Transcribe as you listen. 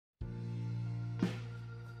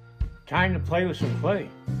Time to play with some clay.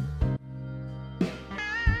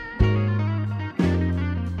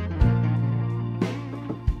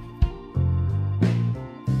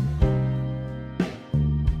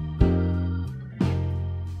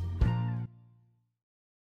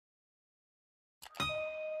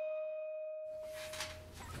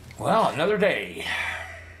 Well, another day.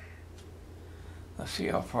 Let's see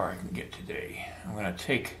how far I can get today. I'm going to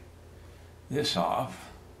take this off.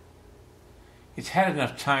 It's had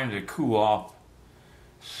enough time to cool off,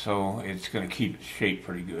 so it's going to keep its shape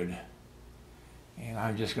pretty good. And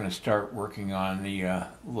I'm just going to start working on the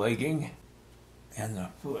legging and the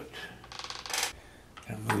foot.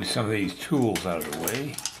 I'm going to move some of these tools out of the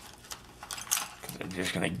way, because I'm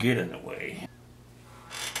just going to get in the way.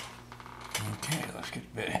 Okay, let's get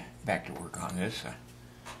back to work on this. I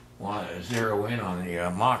want to zero in on the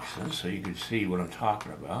moccasins so you can see what I'm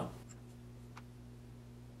talking about.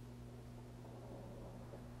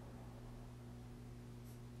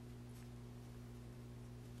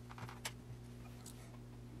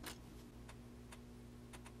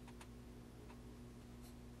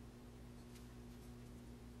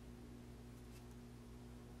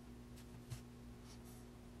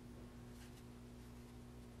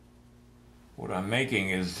 What I'm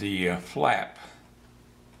making is the flap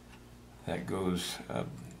that goes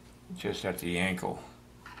just at the ankle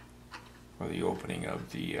for the opening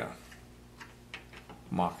of the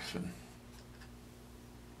moccasin.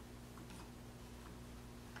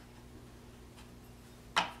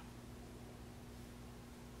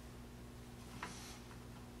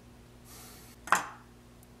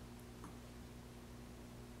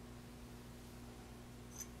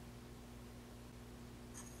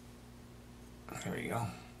 There we go.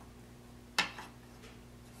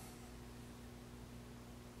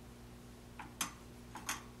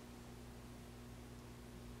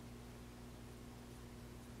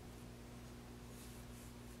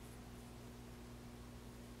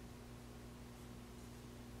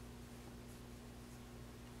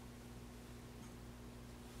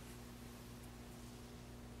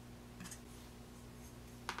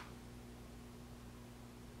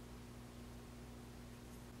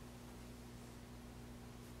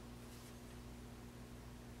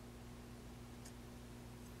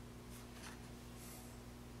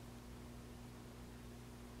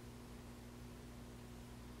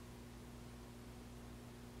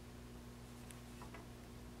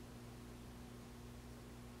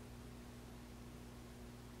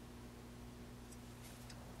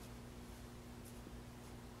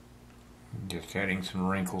 Just adding some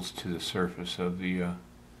wrinkles to the surface of the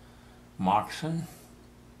moccasin.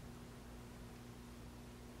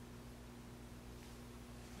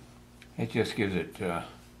 It just gives it a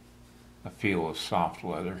feel of soft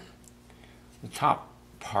leather. The top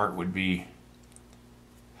part would be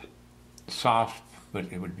soft,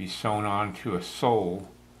 but it would be sewn onto a sole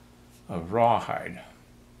of rawhide.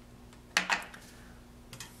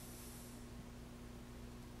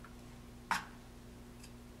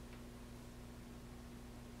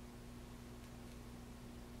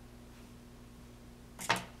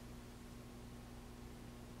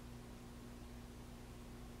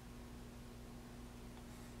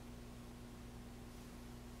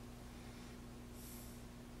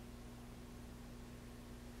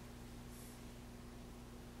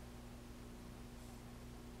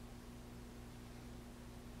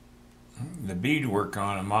 The beadwork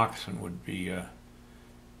on a moccasin would be,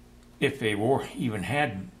 if they even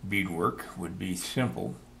had beadwork, would be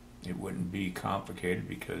simple. It wouldn't be complicated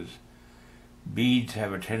because beads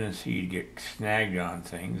have a tendency to get snagged on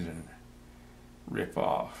things and rip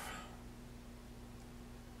off.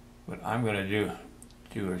 But I'm going to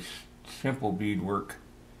do a simple beadwork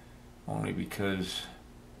only because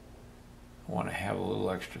I want to have a little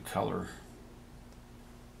extra color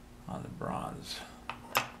on the bronze.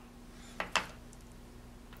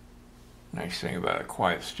 Nice thing about a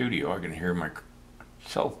quiet studio, I can hear my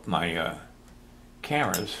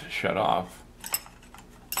cameras shut off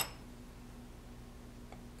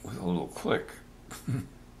with a little click.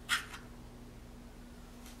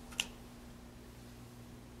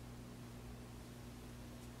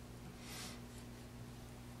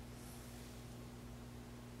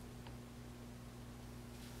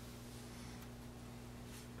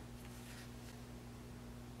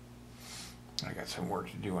 I got some work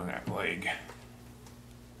to do on that leg,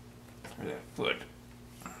 or that foot.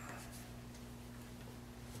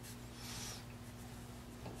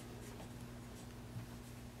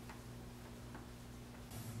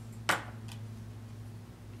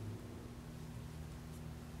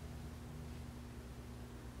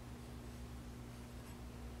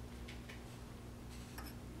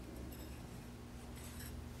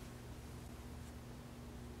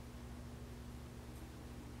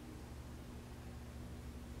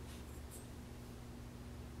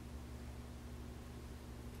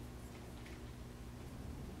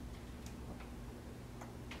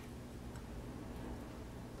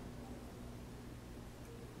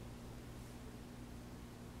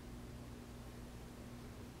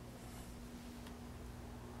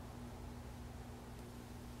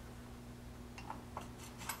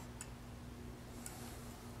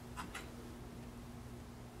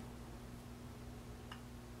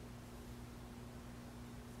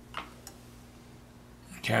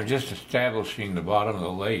 Okay, I'm just establishing the bottom of the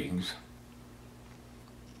leggings.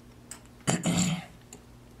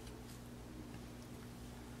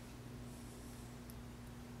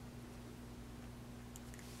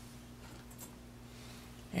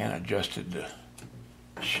 And adjusted the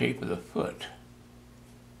shape of the foot.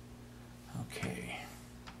 Okay.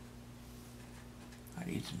 I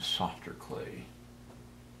need some softer clay.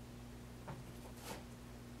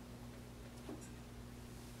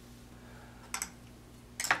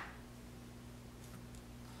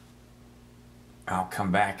 I'll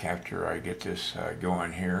come back after I get this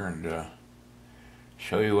going here and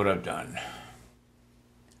show you what I've done.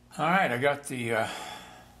 Alright, I got the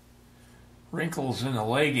wrinkles in the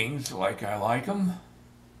leggings like I like them.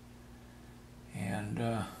 And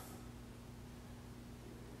now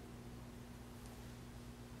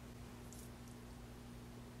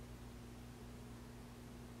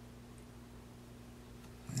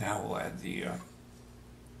we'll add the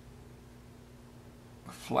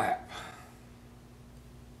flap.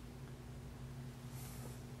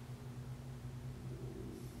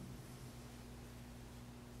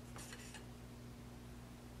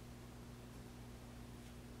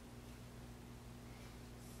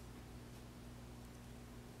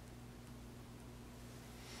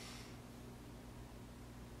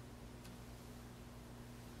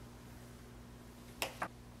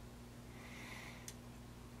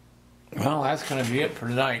 Well, that's going to be it for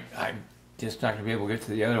tonight. I'm just not going to be able to get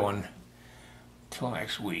to the other one until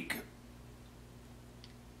next week.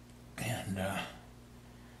 And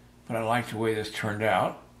but I like the way this turned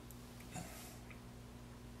out.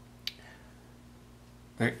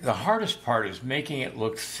 The hardest part is making it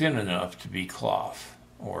look thin enough to be cloth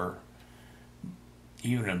or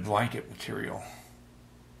even a blanket material,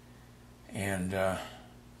 and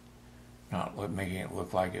not making it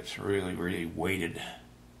look like it's really, really weighted,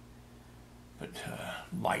 but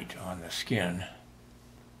light on the skin,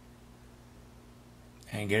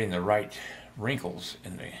 and getting the right wrinkles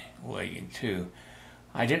in the legging too.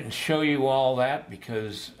 I didn't show you all that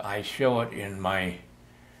because I show it in my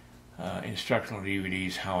instructional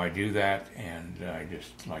DVDs how I do that, and I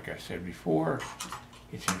just, like I said before,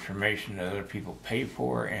 it's information that other people pay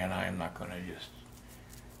for, and I'm not going to just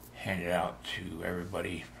hand it out to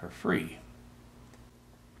everybody for free,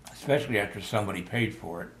 especially after somebody paid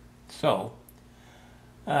for it. So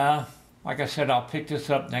like I said, I'll pick this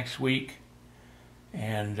up next week,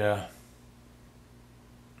 and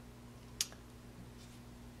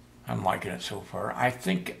I'm liking it so far. I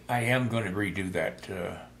think I am going to redo that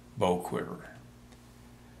bow quiver.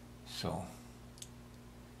 So,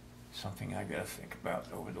 something I got to think about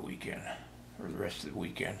over the weekend, or the rest of the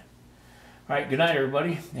weekend. All right, good night,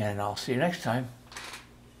 everybody, and I'll see you next time.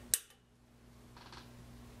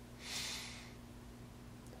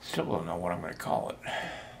 Still don't know what I'm going to call it.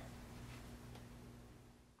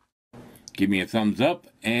 Give me a thumbs up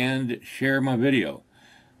and share my video.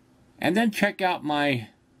 And then check out my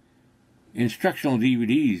instructional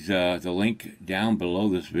DVDs, the link down below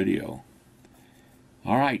this video.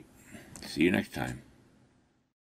 All right, see you next time.